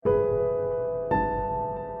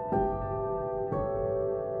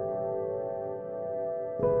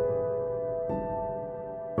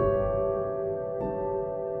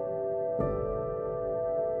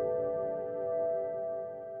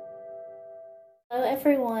Hello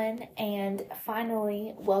everyone, and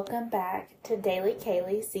finally, welcome back to Daily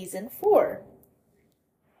Kaylee Season 4.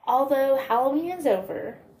 Although Halloween is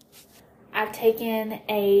over, I've taken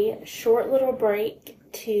a short little break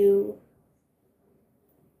to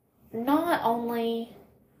not only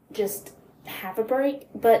just have a break,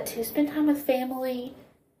 but to spend time with family,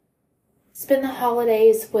 spend the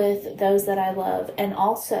holidays with those that I love, and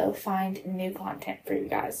also find new content for you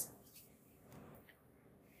guys.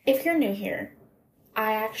 If you're new here,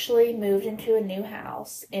 I actually moved into a new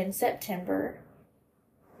house in September.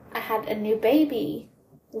 I had a new baby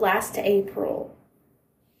last April,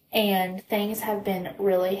 and things have been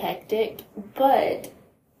really hectic, but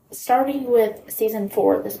starting with Season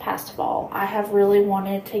 4 this past fall, I have really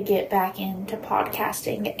wanted to get back into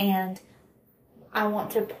podcasting, and I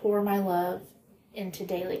want to pour my love into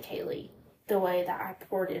Daily Kaylee the way that I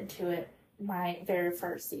poured into it my very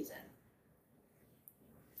first season.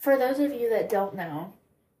 For those of you that don't know,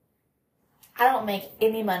 I don't make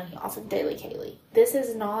any money off of Daily Kaylee. This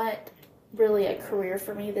is not really a career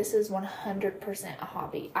for me. This is 100% a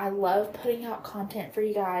hobby. I love putting out content for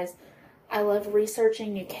you guys. I love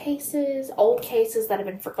researching new cases, old cases that have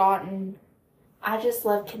been forgotten. I just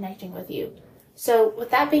love connecting with you. So with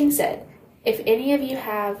that being said, if any of you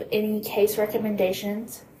have any case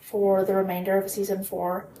recommendations for the remainder of Season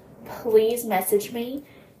 4, please message me.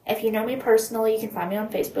 If you know me personally, you can find me on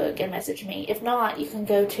Facebook and message me. If not, you can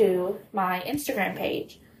go to my Instagram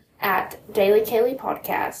page at Daily Kaylee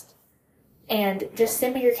Podcast and just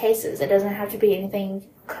send me your cases. It doesn't have to be anything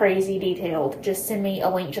crazy detailed. Just send me a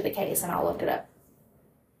link to the case and I'll look it up.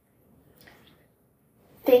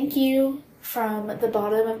 Thank you from the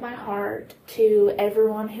bottom of my heart to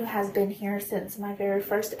everyone who has been here since my very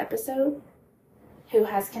first episode, who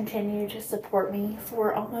has continued to support me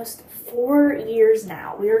for almost 4 years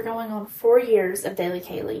now. We are going on 4 years of Daily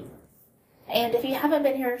Kaylee. And if you haven't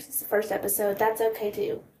been here since the first episode, that's okay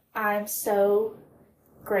too. I'm so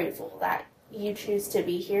grateful that you choose to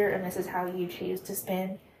be here and this is how you choose to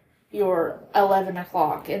spend your 11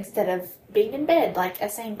 o'clock instead of being in bed like a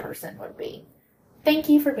sane person would be. Thank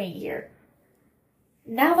you for being here.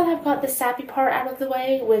 Now that I've got the sappy part out of the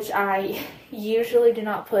way, which I usually do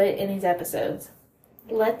not put in these episodes,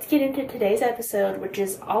 let's get into today's episode, which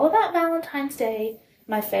is all about Valentine's Day,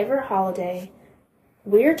 my favorite holiday.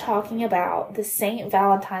 We're talking about the St.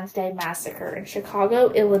 Valentine's Day Massacre in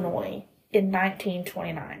Chicago, Illinois in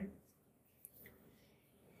 1929.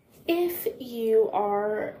 If you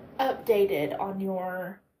are updated on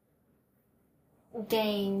your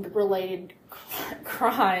gang-related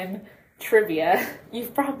crime trivia,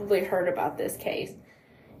 you've probably heard about this case.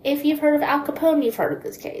 If you've heard of Al Capone, you've heard of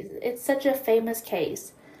this case. It's such a famous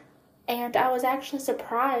case. And I was actually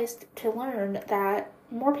surprised to learn that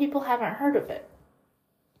more people haven't heard of it.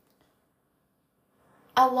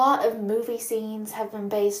 A lot of movie scenes have been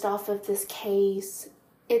based off of this case.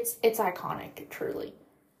 It's iconic, truly.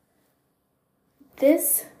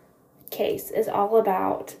 This case is all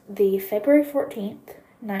about the February 14th,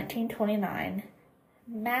 1929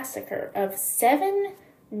 massacre of 7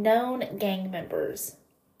 known gang members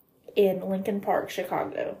in Lincoln Park,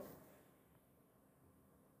 Chicago.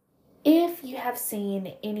 If you have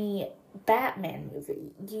seen any Batman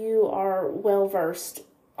movie, you are well versed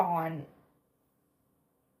on,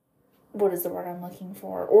 what is the word I'm looking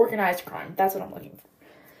for? Organized crime. That's what I'm looking for.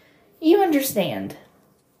 You understand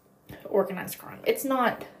organized crime. It's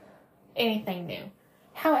not anything new.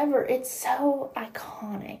 However, it's so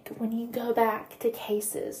iconic when you go back to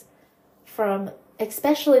cases from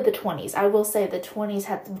especially the 20s. I will say the 20s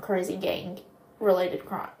had some crazy gang-related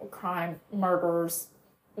crime, murders,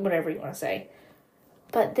 whatever you want to say.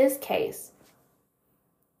 But this case,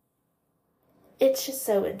 it's just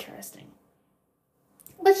so interesting.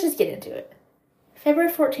 Let's just get into it.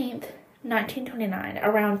 February 14th, 1929,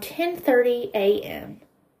 around 10:30 a.m.,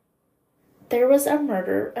 there was a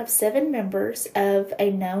murder of 7 members of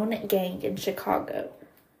a known gang in Chicago.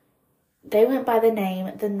 They went by the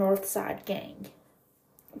name the North Side Gang.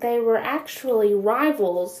 They were actually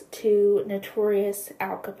rivals to notorious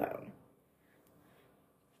Al Capone.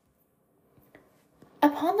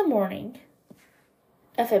 Upon the morning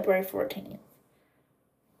of February 14th,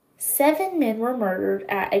 7 men were murdered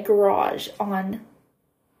at a garage on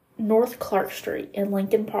North Clark Street in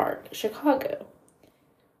Lincoln Park, Chicago.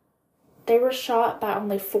 They were shot by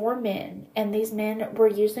only 4 men, and these men were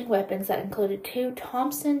using weapons that included 2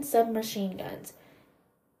 Thompson submachine guns,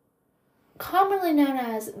 commonly known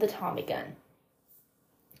as the Tommy gun.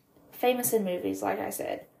 Famous in movies, like I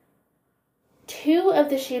said. 2 of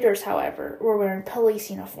the shooters, however, were wearing police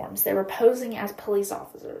uniforms. They were posing as police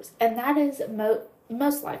officers, and that is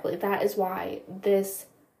most likely that is why this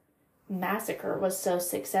massacre was so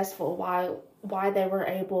successful, why they were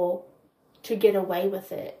able to get away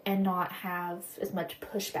with it and not have as much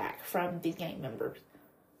pushback from these gang members.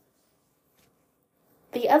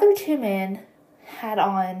 The other two men had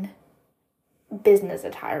on business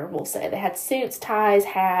attire, we'll say. They had suits, ties,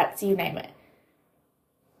 hats, you name it.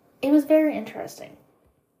 It was very interesting.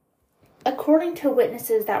 According to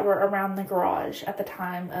witnesses that were around the garage at the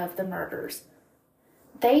time of the murders,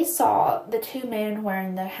 they saw the two men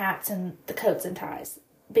wearing the hats and the coats and ties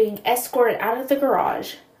being escorted out of the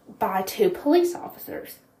garage by two police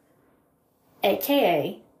officers,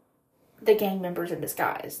 aka the gang members in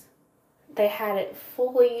disguise. They had it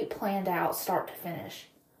fully planned out, start to finish.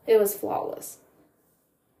 It was flawless.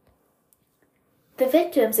 The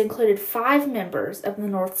victims included 5 members of the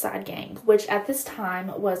North Side Gang, which at this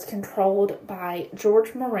time was controlled by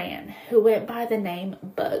George Moran, who went by the name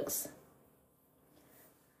Bugs.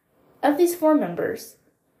 Of these 4 members,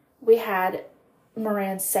 we had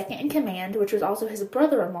Moran's second in command, which was also his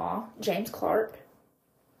brother-in-law, James Clark,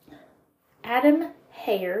 Adam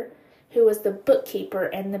Hare, who was the bookkeeper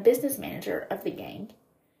and the business manager of the gang,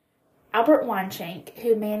 Albert Weinshank,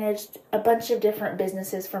 who managed a bunch of different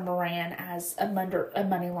businesses for Moran as a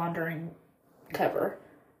money laundering cover,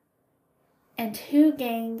 and 2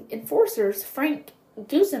 gang enforcers, Frank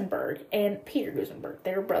Gusenberg and Peter Gusenberg.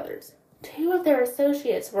 They were brothers. 2 of their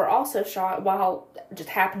associates were also shot while just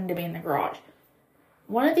happening to be in the garage.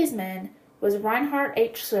 One of these men was Reinhard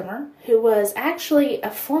H. Swimmer, who was actually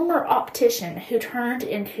a former optician who turned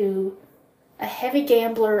into a heavy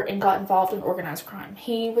gambler and got involved in organized crime.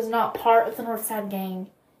 He was not part of the North Side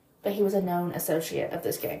Gang, but he was a known associate of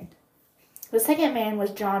this gang. The second man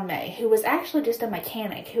was John May, who was actually just a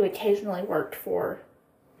mechanic who occasionally worked for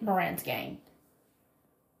Moran's gang.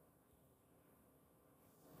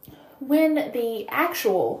 When the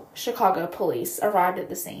actual Chicago police arrived at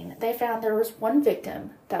the scene, they found there was one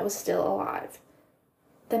victim that was still alive.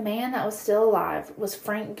 The man that was still alive was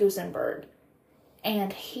Frank Gusenberg,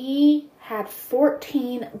 and he had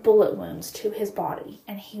 14 bullet wounds to his body,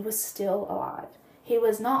 and he was still alive. He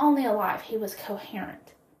was not only alive, he was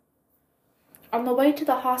coherent. On the way to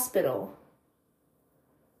the hospital,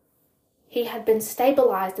 he had been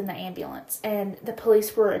stabilized in the ambulance, and the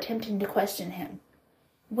police were attempting to question him.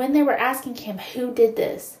 When they were asking him who did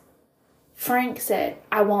this, Frank said,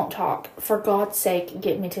 "I won't talk. For God's sake,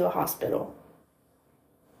 get me to a hospital."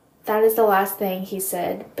 That is the last thing he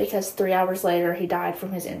said, because 3 hours later he died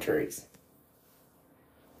from his injuries.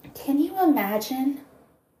 Can you imagine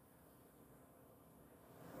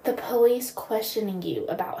the police questioning you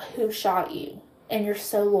about who shot you, and you're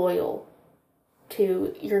so loyal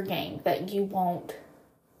to your gang that you won't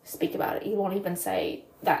speak about it? You won't even say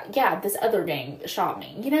that, yeah, this other gang shot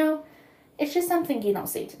me. You know, it's just something you don't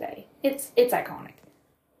see today. It's iconic.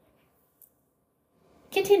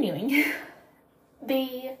 Continuing,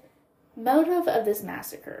 the motive of this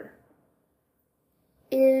massacre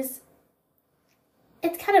it's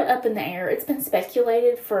kind of up in the air. It's been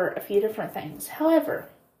speculated for a few different things. However,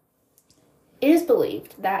 it is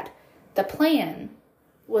believed that the plan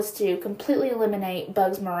was to completely eliminate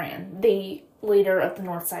Bugs Moran, the leader of the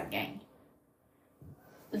North Side Gang.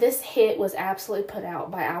 This hit was absolutely put out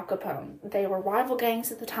by Al Capone. They were rival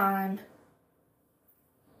gangs at the time.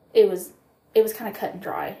 It was kind of cut and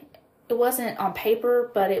dry. It wasn't on paper,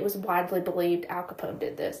 but it was widely believed Al Capone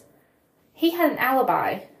did this. He had an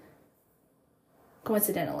alibi,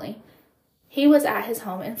 coincidentally. He was at his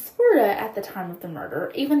home in Florida at the time of the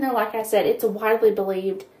murder, even though, like I said, it's widely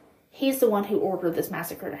believed he's the one who ordered this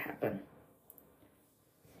massacre to happen.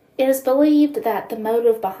 It is believed that the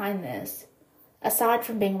motive behind this, aside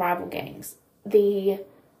from being rival gangs, the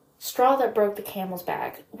straw that broke the camel's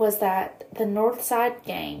back was that the North Side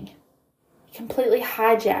Gang completely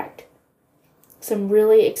hijacked some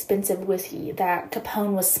really expensive whiskey that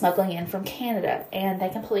Capone was smuggling in from Canada, and they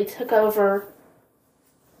completely took over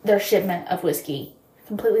their shipment of whiskey,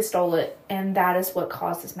 completely stole it, and that is what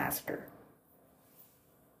caused this massacre.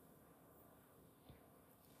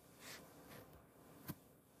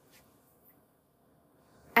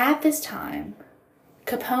 At this time,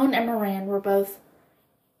 Capone and Moran were both,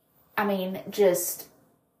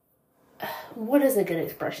 what is a good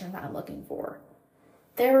expression that I'm looking for?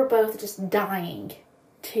 They were both just dying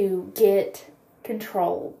to get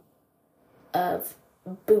control of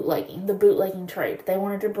bootlegging, the bootlegging trade. They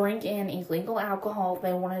wanted to bring in illegal alcohol.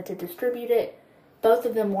 They wanted to distribute it. Both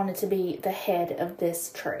of them wanted to be the head of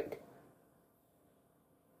this trade.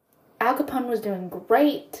 Al Capone was doing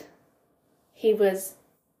great. He was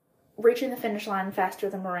reaching the finish line faster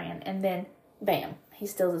than Moran, and then, bam, he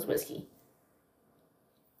steals his whiskey.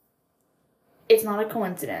 it's not a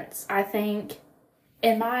coincidence. I think,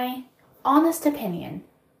 in my honest opinion,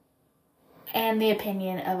 and the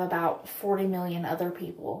opinion of about 40 million other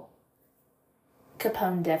people,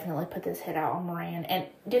 Capone definitely put this hit out on Moran. And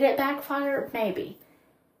did it backfire? Maybe.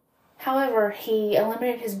 However, he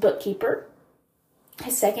eliminated his bookkeeper,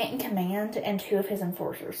 his second in command, and 2 of his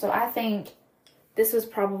enforcers. So I think this was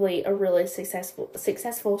probably a really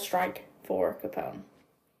successful strike for Capone.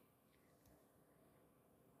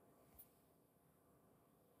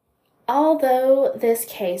 Although this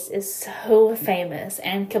case is so famous,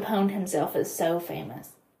 and Capone himself is so famous,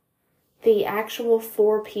 the actual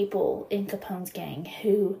 4 people in Capone's gang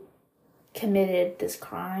who committed this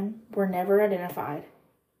crime were never identified.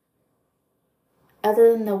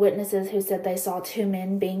 Other than the witnesses who said they saw 2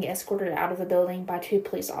 men being escorted out of the building by 2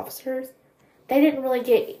 police officers, they didn't really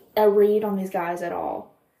get a read on these guys at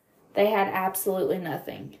all. They had absolutely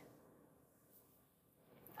nothing.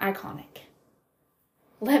 Iconic.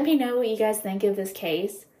 Let me know what you guys think of this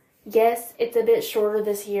case. Yes, it's a bit shorter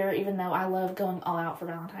this year, even though I love going all out for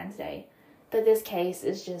Valentine's Day. But this case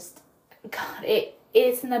is just, God,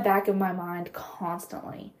 it's in the back of my mind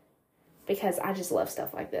constantly, because I just love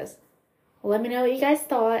stuff like this. Let me know what you guys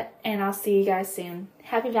thought, and I'll see you guys soon.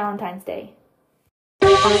 Happy Valentine's Day.